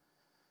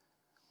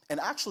 And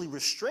actually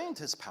restrained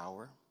his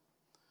power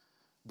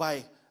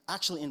by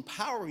actually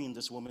empowering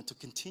this woman to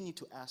continue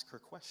to ask her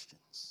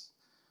questions,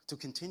 to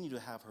continue to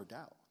have her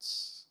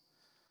doubts.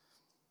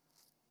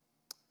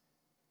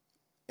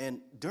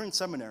 And during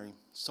seminary,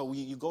 so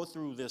you go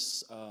through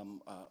this,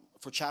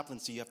 for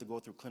chaplaincy, you have to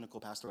go through clinical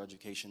pastoral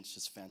education. It's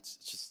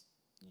just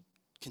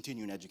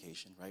continuing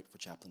education, right, for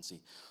chaplaincy.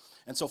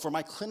 And so for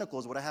my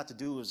clinicals, what I had to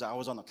do is I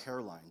was on a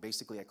care line,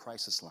 basically a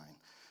crisis line.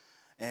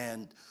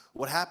 And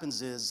what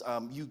happens is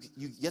you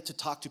get to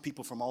talk to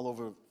people from all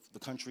over the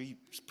country,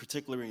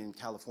 particularly in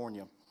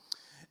California.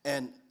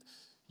 And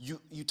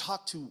you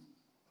talk to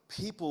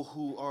people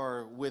who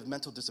are with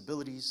mental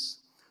disabilities,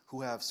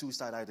 who have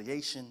suicide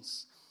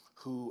ideations,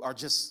 who are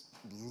just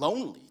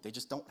lonely. They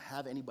just don't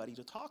have anybody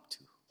to talk to.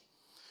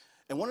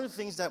 And one of the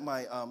things that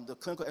the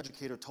clinical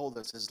educator told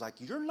us is, like,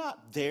 you're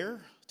not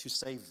there to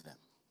save them.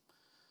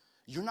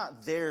 You're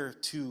not there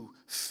to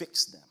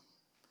fix them.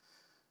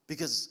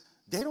 Because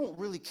they don't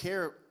really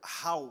care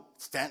how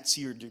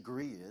fancy your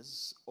degree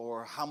is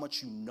or how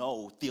much you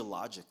know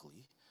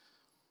theologically.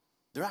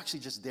 They're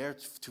actually just there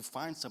to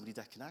find somebody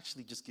that can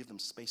actually just give them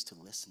space to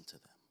listen to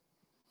them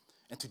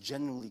and to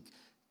genuinely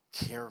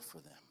care for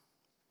them.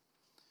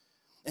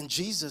 And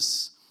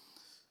Jesus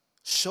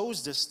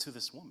shows this to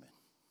this woman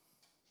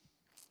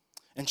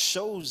and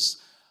shows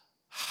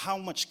how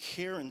much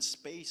care and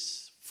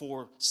space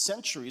for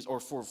centuries or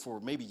for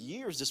maybe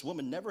years, this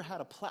woman never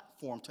had a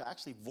platform to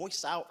actually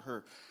voice out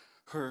her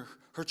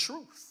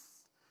truth.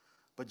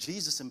 But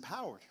Jesus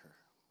empowered her,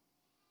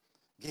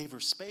 gave her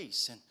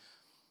space.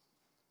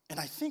 And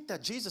I think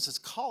that Jesus is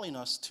calling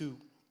us to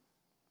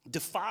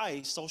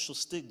defy social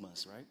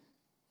stigmas, right?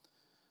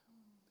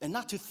 And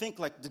not to think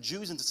like the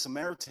Jews and the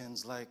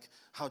Samaritans, like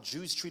how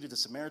Jews treated the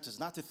Samaritans,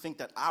 not to think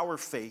that our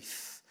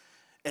faith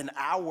and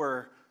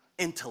our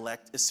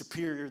intellect is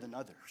superior than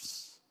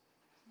others,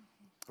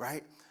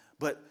 right?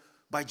 But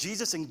by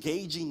Jesus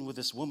engaging with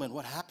this woman,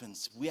 what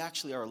happens? We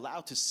actually are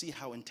allowed to see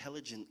how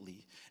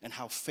intelligently and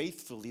how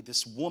faithfully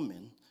this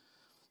woman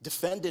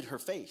defended her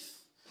faith.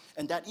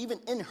 And that even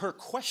in her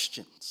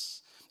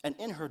questions and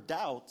in her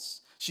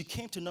doubts, she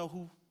came to know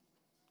who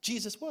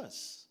Jesus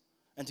was.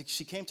 And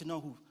she came to know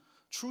who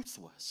truth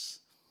was.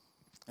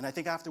 And I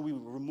think after we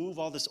remove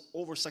all this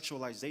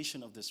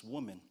over-sexualization of this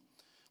woman,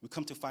 we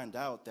come to find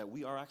out that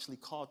we are actually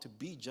called to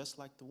be just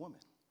like the woman,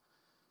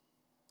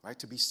 right?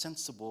 To be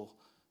sensible,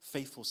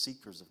 faithful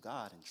seekers of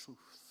God and truth.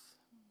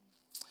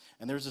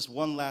 And there's this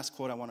one last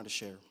quote I wanted to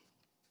share.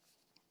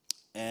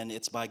 And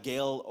it's by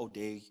Gail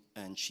O'Day,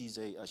 and she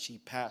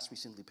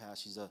recently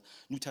passed. She's a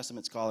New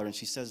Testament scholar, and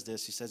she says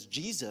this. She says,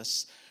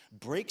 Jesus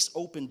breaks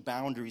open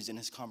boundaries in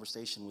his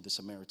conversation with the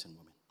Samaritan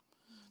woman.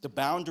 The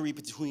boundary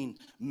between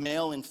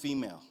male and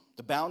female,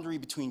 the boundary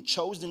between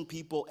chosen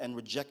people and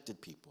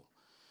rejected people.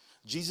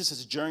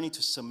 Jesus' journey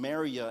to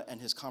Samaria and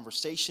his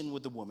conversation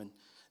with the woman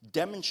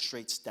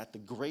demonstrates that the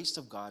grace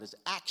of God is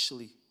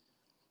actually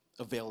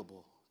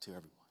available to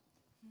everyone.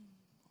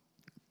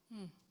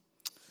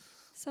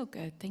 So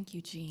good. Thank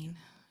you, Jean.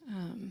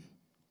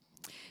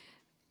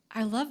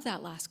 I love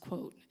that last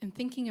quote and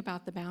thinking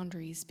about the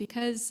boundaries,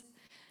 because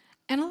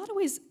in a lot of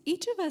ways,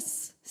 each of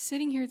us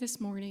sitting here this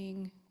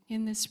morning,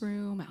 in this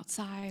room,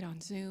 outside,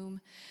 on Zoom,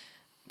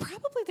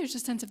 probably there's a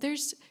sense of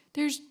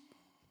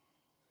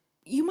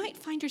you might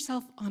find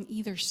yourself on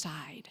either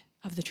side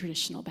of the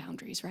traditional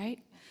boundaries, right?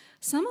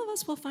 Some of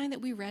us will find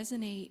that we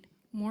resonate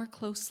more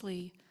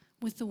closely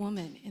with the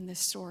woman in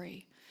this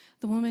story,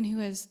 the woman who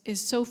is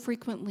so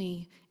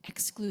frequently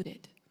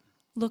excluded,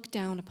 looked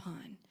down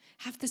upon,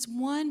 have this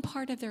one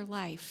part of their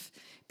life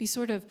be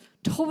sort of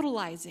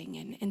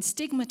totalizing and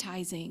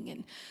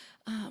stigmatizing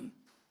and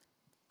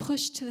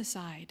pushed to the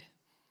side,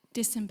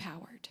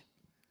 disempowered.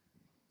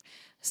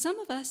 Some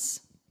of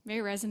us may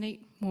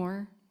resonate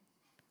more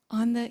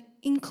on the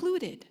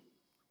included,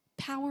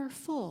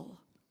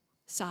 powerful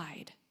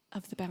side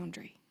of the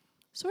boundary,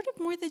 sort of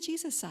more the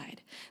Jesus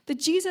side. The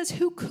Jesus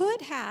who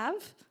could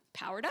have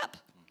powered up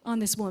on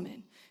this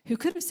woman, who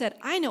could have said,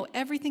 I know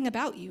everything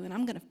about you and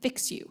I'm going to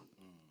fix you.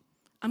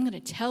 I'm going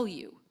to tell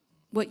you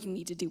what you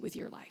need to do with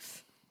your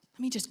life. Let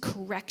me just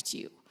correct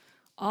you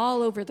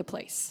all over the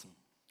place.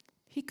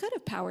 He could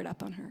have powered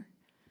up on her,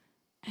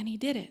 and he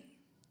didn't.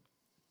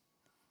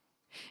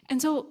 And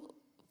so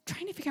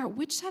trying to figure out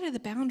which side of the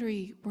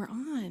boundary we're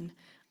on,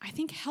 I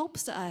think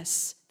helps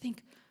us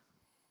think,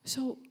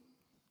 so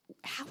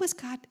how is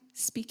God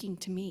speaking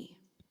to me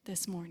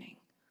this morning?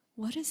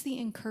 What is the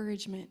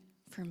encouragement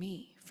for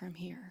me from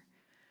here?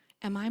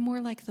 Am I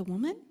more like the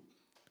woman?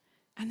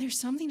 And there's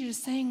something to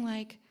just saying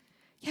like,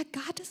 yeah,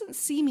 God doesn't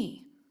see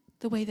me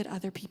the way that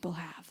other people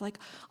have. Like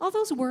all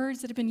those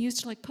words that have been used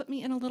to like put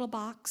me in a little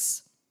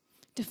box,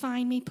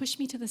 define me, push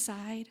me to the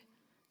side.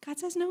 God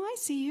says, no, I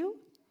see you.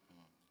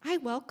 I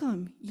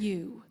welcome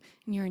you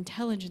and your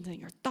intelligence and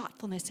your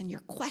thoughtfulness and your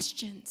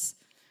questions,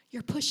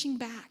 your pushing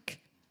back.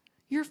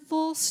 Your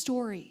full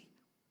story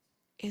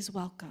is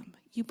welcome.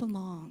 You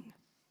belong.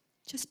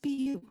 Just be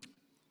you.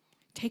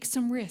 Take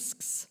some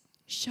risks.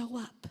 Show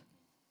up.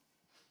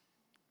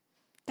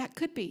 That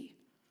could be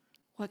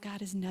what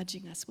God is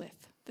nudging us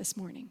with this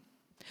morning.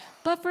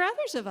 But for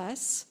others of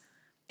us,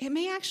 it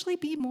may actually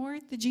be more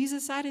the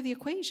Jesus side of the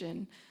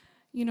equation.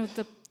 You know,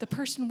 the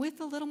person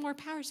with a little more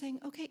power saying,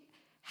 okay,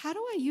 how do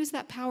I use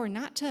that power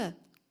not to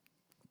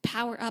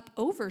power up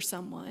over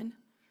someone,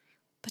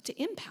 but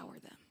to empower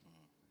them,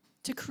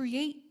 to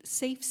create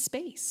safe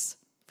space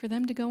for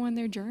them to go on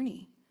their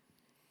journey,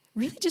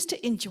 really just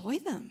to enjoy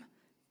them,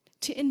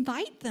 to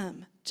invite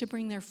them to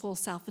bring their full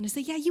self and to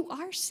say, yeah, you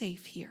are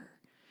safe here.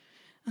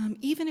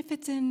 Even if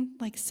it's in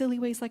like silly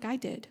ways like I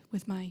did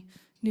with my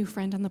new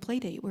friend on the play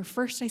date, where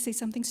first I say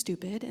something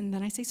stupid and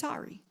then I say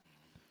sorry,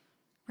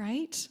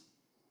 right?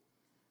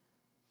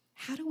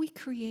 How do we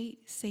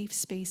create safe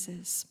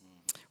spaces?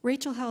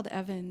 Rachel Held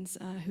Evans,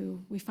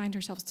 who we find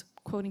ourselves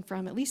quoting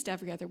from at least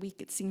every other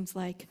week, it seems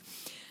like,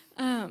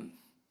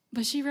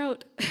 but she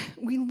wrote,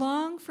 we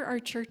long for our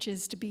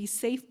churches to be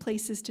safe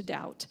places to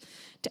doubt,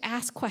 to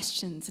ask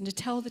questions, and to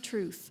tell the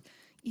truth,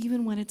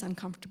 even when it's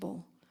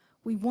uncomfortable.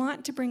 We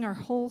want to bring our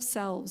whole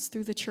selves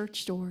through the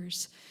church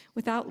doors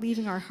without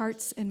leaving our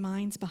hearts and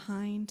minds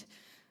behind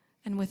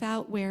and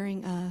without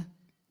wearing a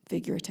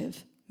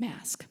figurative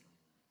mask.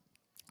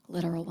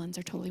 Literal ones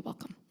are totally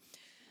welcome.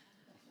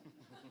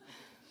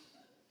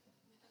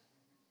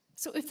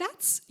 So if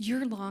that's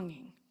your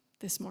longing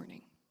this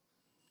morning,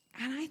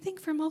 and I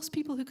think for most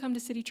people who come to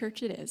City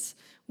Church it is,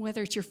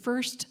 whether it's your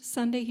first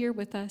Sunday here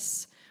with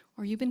us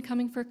or you've been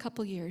coming for a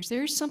couple years,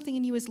 there's something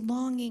in you is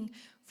longing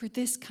for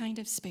this kind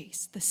of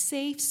space, the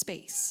safe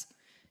space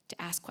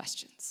to ask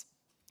questions,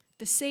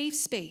 the safe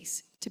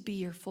space to be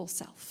your full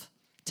self,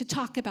 to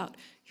talk about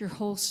your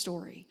whole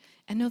story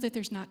and know that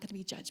there's not going to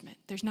be judgment.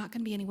 There's not going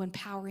to be anyone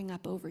powering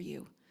up over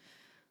you.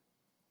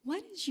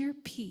 What is your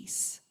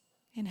piece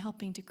in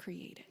helping to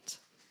create it?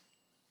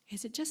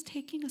 Is it just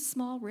taking a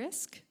small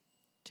risk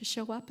to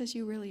show up as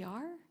you really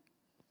are?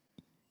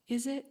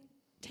 Is it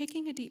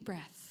taking a deep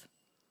breath,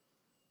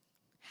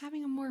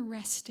 having a more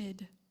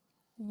rested,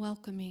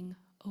 welcoming,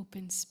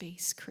 open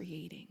space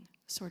creating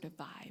sort of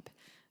vibe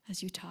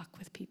as you talk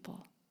with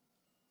people?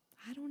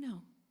 I don't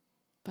know,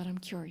 but I'm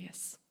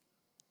curious.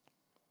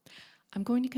 I'm going to